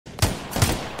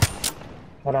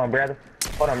Hold on, brother.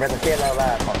 Hold on, brother. Say it out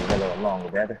loud for me a little longer,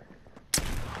 brother.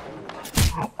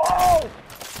 Oh!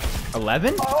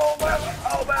 11? Oh, man.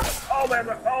 Oh, man. Oh,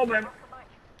 man. Oh, man.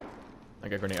 I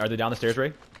got a grenade. Are they down the stairs,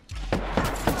 Ray?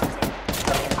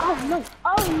 Oh, no.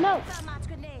 Oh, no.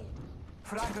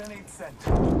 Frag grenade sent.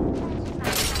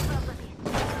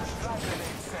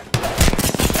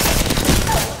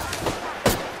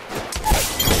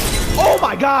 Oh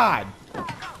my god!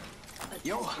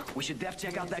 Yo, we should def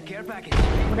check out that care package.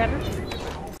 Whatever.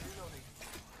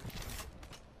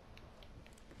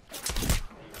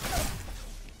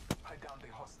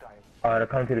 They're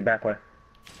coming to the back way.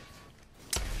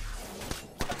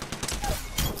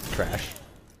 Trash.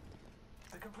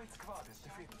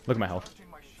 Look at my health.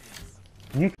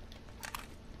 You.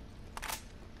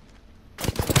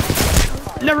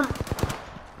 Never.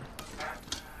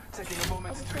 I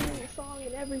was singing a song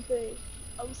and everything.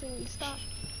 I was singing, stop.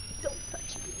 Don't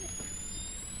touch me.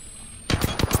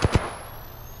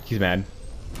 He's mad.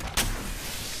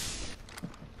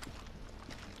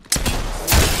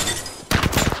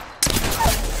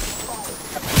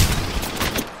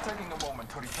 Taking a moment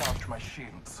to recharge my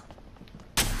shields.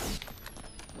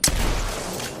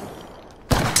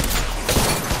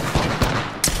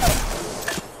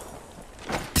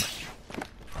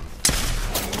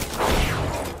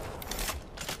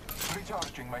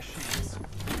 Recharging my shields.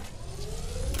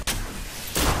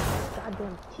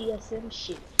 Goddamn TSM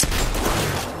shit.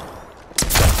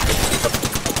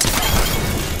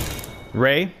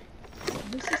 Ray?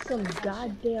 This is some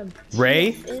goddamn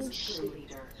Ray? TSM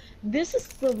shit. This is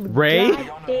some Ray?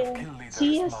 goddamn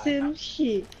TSM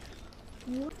shit.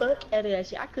 Fuck out of that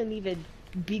shit. I couldn't even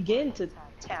begin to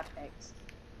tap X.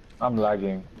 I'm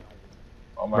lagging.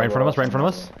 Oh my Right in front of us, God. right in front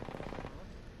of us.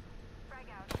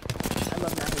 I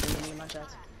love not hitting any of my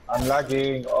shots. I'm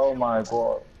lagging. Oh my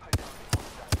god.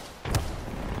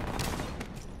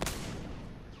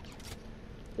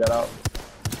 Get out.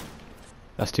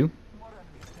 That's two.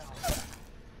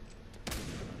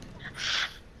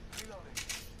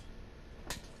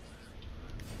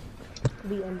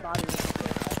 The embodiment.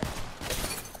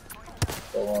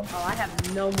 Go on. Oh, I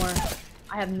have no more.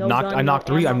 I have no Knocked. gun, I knocked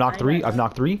no three. ammo, I've knocked three. I I've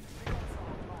knocked three.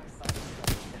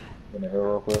 Gonna heal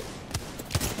real quick.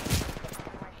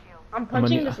 I'm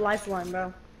punching gonna- this lifeline,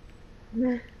 bro.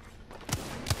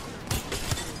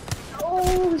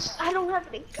 Oh, I don't have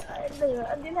any gun.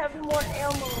 I didn't have any more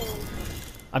ammo.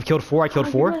 I've killed four. I killed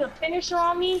You four. put a finisher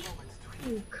on me?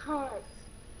 You cunt.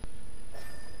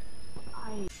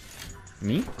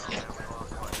 Me?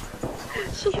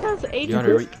 She has 80 You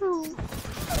already- kills.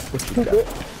 What you got?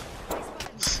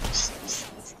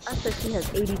 I said she has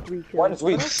 83 kills. One is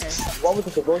weak. Okay. One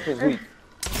with the ghost is weak.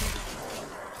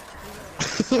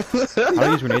 How do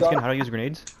I use grenades again? How do I use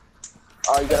grenades?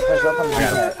 Oh, you gotta press up on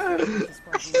the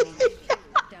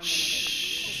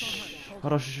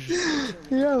Hold on. Shh.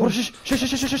 Hold on. Shh.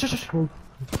 Shh.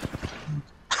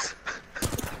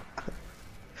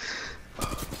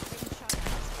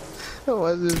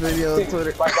 What's this video on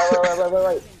Twitter?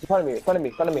 Right. In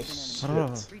front of me.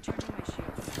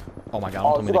 Oh my god!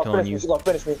 Oh, I'm she's gonna gonna kill finish you. me. She's gonna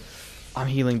finish me. I'm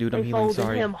healing, dude. I'm They healing. folded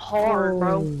Sorry. him hard,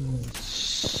 bro.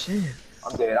 Shit.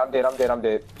 I'm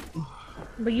dead.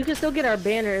 But you can still get our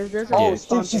banner if there's Oh,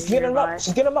 a she's getting him up.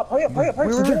 She's getting him up. Hurry up.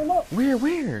 She's getting him up.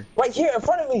 Where? Right here in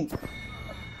front of me.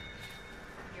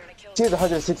 She has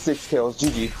 166 kills.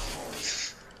 GG.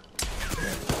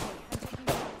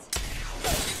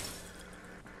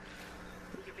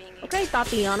 Okay,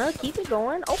 Tatiana, keep it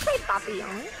going. Okay,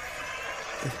 Tatiana.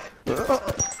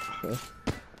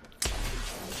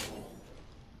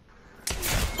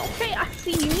 Okay, I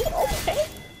see you. Okay.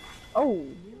 Oh.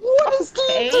 What is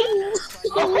Okay.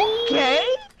 Okay.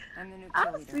 I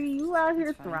I see you out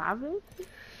here thriving.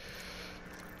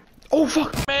 Oh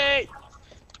fuck! Mate!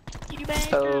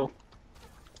 Oh.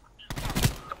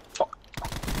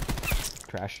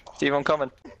 Trash. Steve, I'm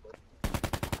coming.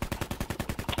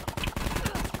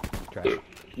 Trash.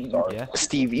 Sorry. Yeah.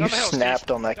 Steve, you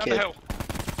snapped on that kid.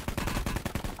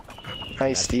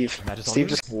 Nice, Steve. Matches all Steve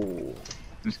good? just.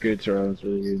 It's good, Charles. It's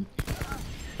really good.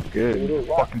 Good. Dude,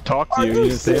 Fucking talk to Are you. you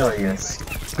You say serious?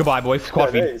 Goodbye, boy.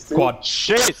 Squad Hey, feed. see? Squad.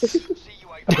 shit.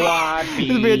 Quad This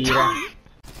is being tight.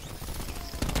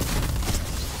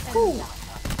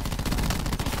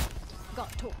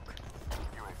 got talk.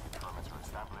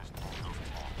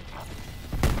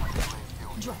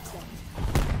 Drop them.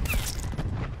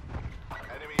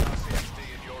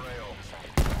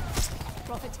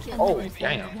 Prophet kill. Oh, If you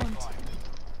damn. want.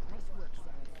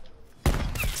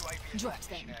 Drop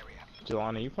them.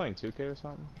 Jelani, you playing 2K or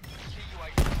something?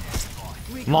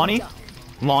 Lonnie?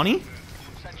 Lonnie?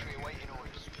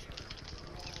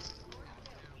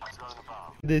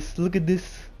 Look at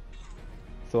this.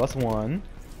 So that's 1,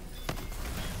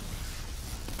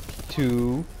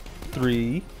 2,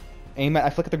 3. Aim at. I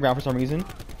flick at the ground for some reason.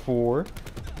 4.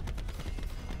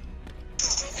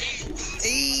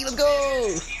 Hey, let's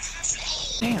go!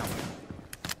 Damn.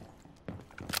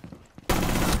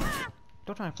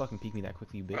 Don't try and fucking peek me that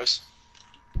quickly, you bitch. Nice.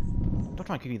 Don't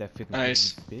try and kick me that 50,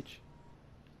 Nice. you bitch.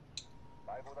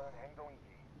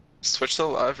 Is Twitch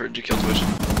still alive, or did you kill Twitch?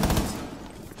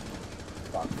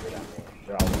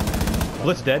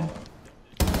 Blitz dead.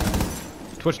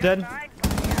 Twitch dead.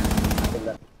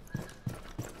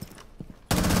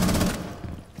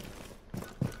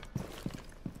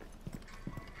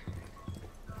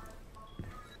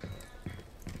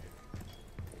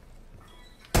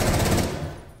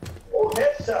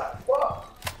 Headshot,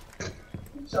 fuck!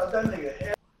 Shot that nigga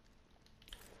head.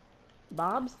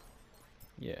 Bob's?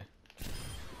 Yeah.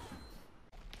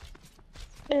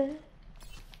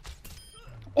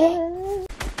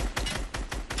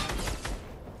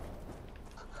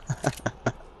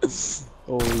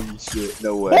 Holy shit,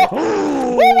 no way. Come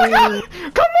on!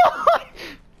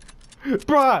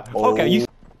 Bruh! Oh. Okay, you.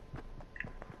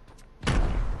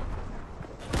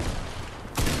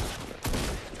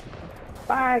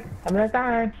 Bye. I'm gonna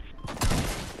die.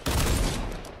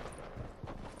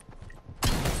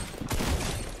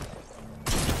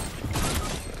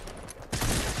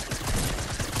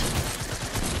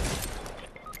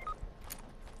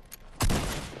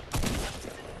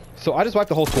 So I just wiped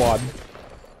the whole squad.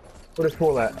 What is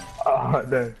full at? Oh,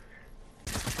 no.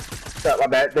 Stop, my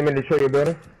bad. Didn't mean to show your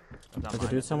building. There's a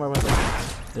dude somewhere with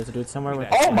it. There's a dude somewhere with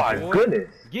Oh my goodness.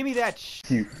 Give me that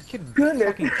You kid.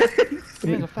 goodness. Fucking,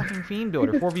 man's a fucking fiend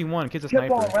builder. 4v1. Kid's a Keep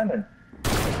on sniper. running.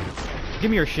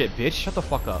 Give me your shit, bitch. Shut the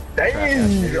fuck up.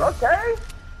 Dang. Okay.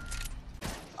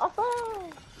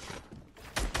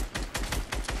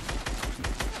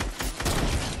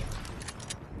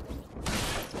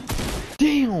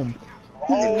 Damn.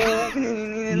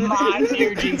 My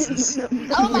dear Jesus.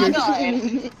 Oh my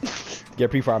god! Get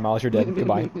pre-fire, Miles. You're dead.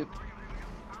 Goodbye.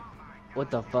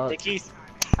 What the fuck? Hey, Keith.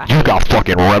 You got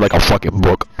fucking read like a fucking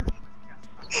book.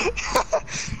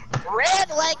 Red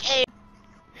like a.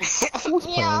 Who's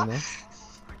playing this?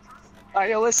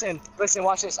 Alright, yo, listen,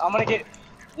 watch this. I'm gonna get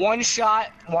one shot,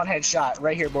 one headshot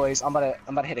right here, boys. I'm about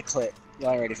to hit a clip.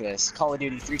 Y'all ain't ready for this? Call of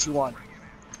Duty 3, 2, 1.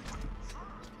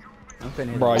 I'm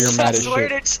finna hit Bro, it. you're mad I as swear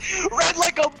shit. it's red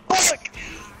like a book.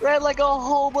 Red like a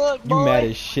whole book, You boy. mad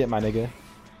as shit, my nigga.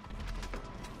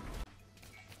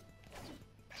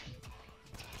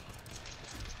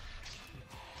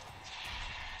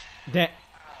 Damn.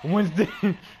 When's the?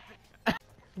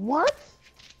 What?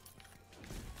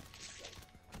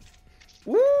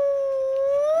 Woo!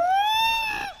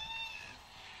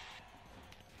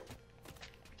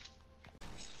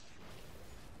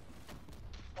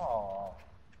 Oh.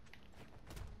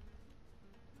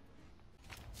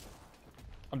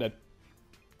 I'm dead.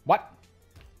 What?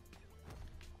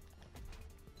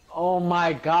 Oh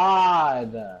my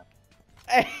god!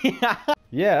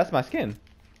 Yeah, that's my skin.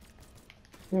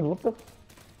 Dude, what the?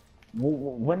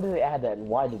 When did they add that and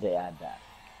why did they add that?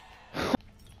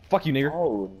 Fuck you, nigger.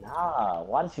 Oh, nah.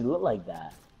 Why does she look like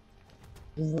that?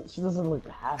 She doesn't look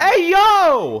half. Hey,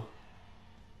 yo!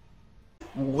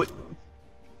 What?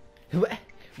 What?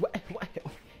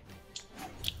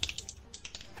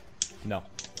 No.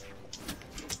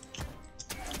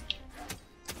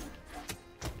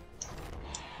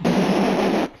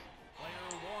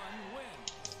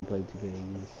 Played 2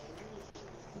 games.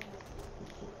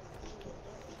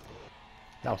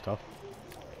 That was tough.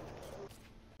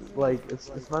 Like,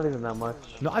 it's not even that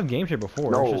much. No, I've game share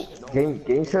before. No, It's just...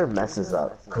 game share messes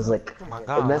up. Cause like,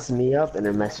 it messed me up and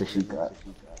it messes you up.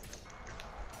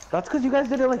 That's cause you guys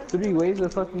did it like 3 ways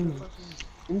of fucking.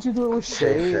 Didn't you do it with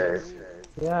Shay?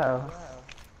 Yeah.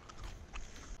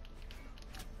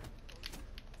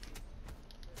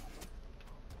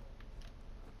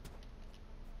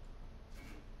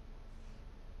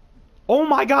 Oh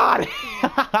my god!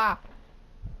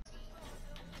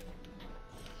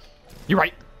 You're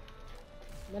right.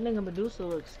 That nigga Medusa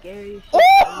looks scary as shit.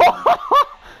 Oh!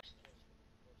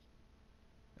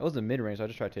 That was the mid range, so I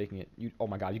just tried taking it. You, oh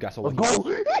my god, you got so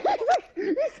lucky.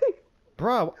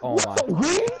 Bro, oh my.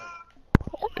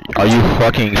 Are you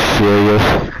fucking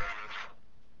serious?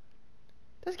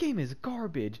 This game is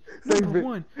garbage. Number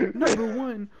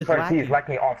one. First, he's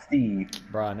lacking off Steve.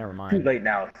 Bro, never Too mind. late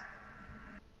now.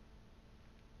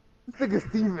 This nigga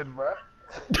Steven, bro.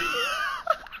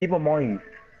 Keep on on you.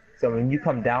 So when you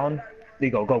come down, there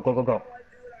you go, go.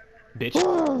 Bitch.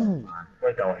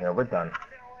 We're done here, we're done.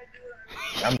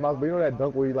 But you know that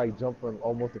dunk where you like jump from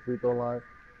almost the free throw line?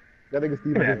 That nigga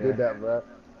Steve just did that, bro.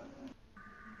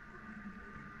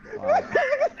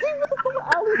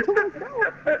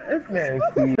 This man is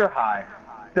Steve. Still high.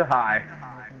 Still high.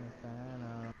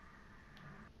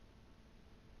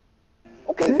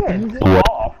 Okay, man.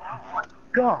 Oh my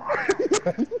god.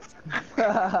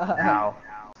 Ow.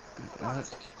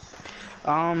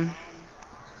 I'm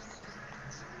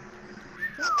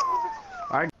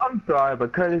sorry,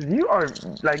 because you are,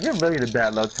 like, you're really the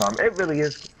bad luck charm. It really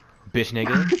is. Bitch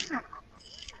nigga.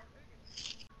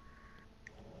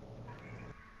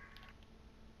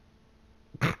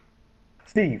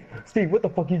 Steve, what the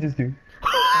fuck you just do?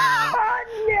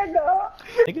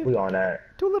 Nigga. We on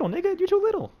that. Too little, nigga. You too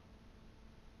little.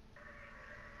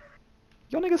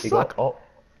 Y'all niggas He suck. Oh.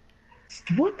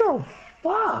 What the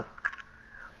fuck? I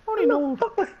don't even know. What the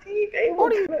fuck was Steve able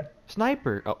to?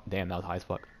 Sniper. Oh, damn, that was high as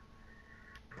fuck.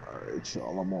 Alright,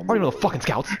 y'all, I'm on. I don't even know the fucking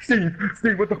scouts.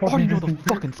 Steve, what the fuck? I don't even know the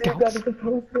fucking scouts. I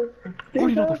don't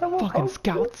even know the fucking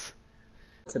scouts.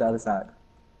 To the other side.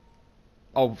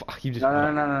 Oh, fuck, you just.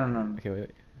 No. Okay,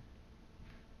 wait.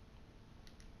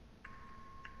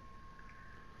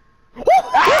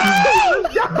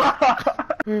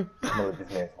 No, this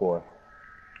man score.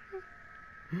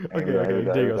 Okay, there you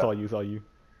go. It's all you. It's all you.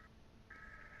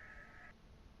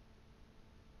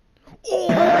 Oh!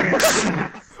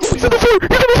 He's on the floor!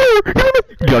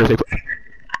 Do you understand clip?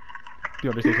 Do you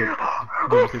understand clip?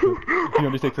 Do you understand clip? Do you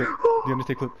understand clip? Do you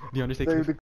understand clip? Do you understand clip?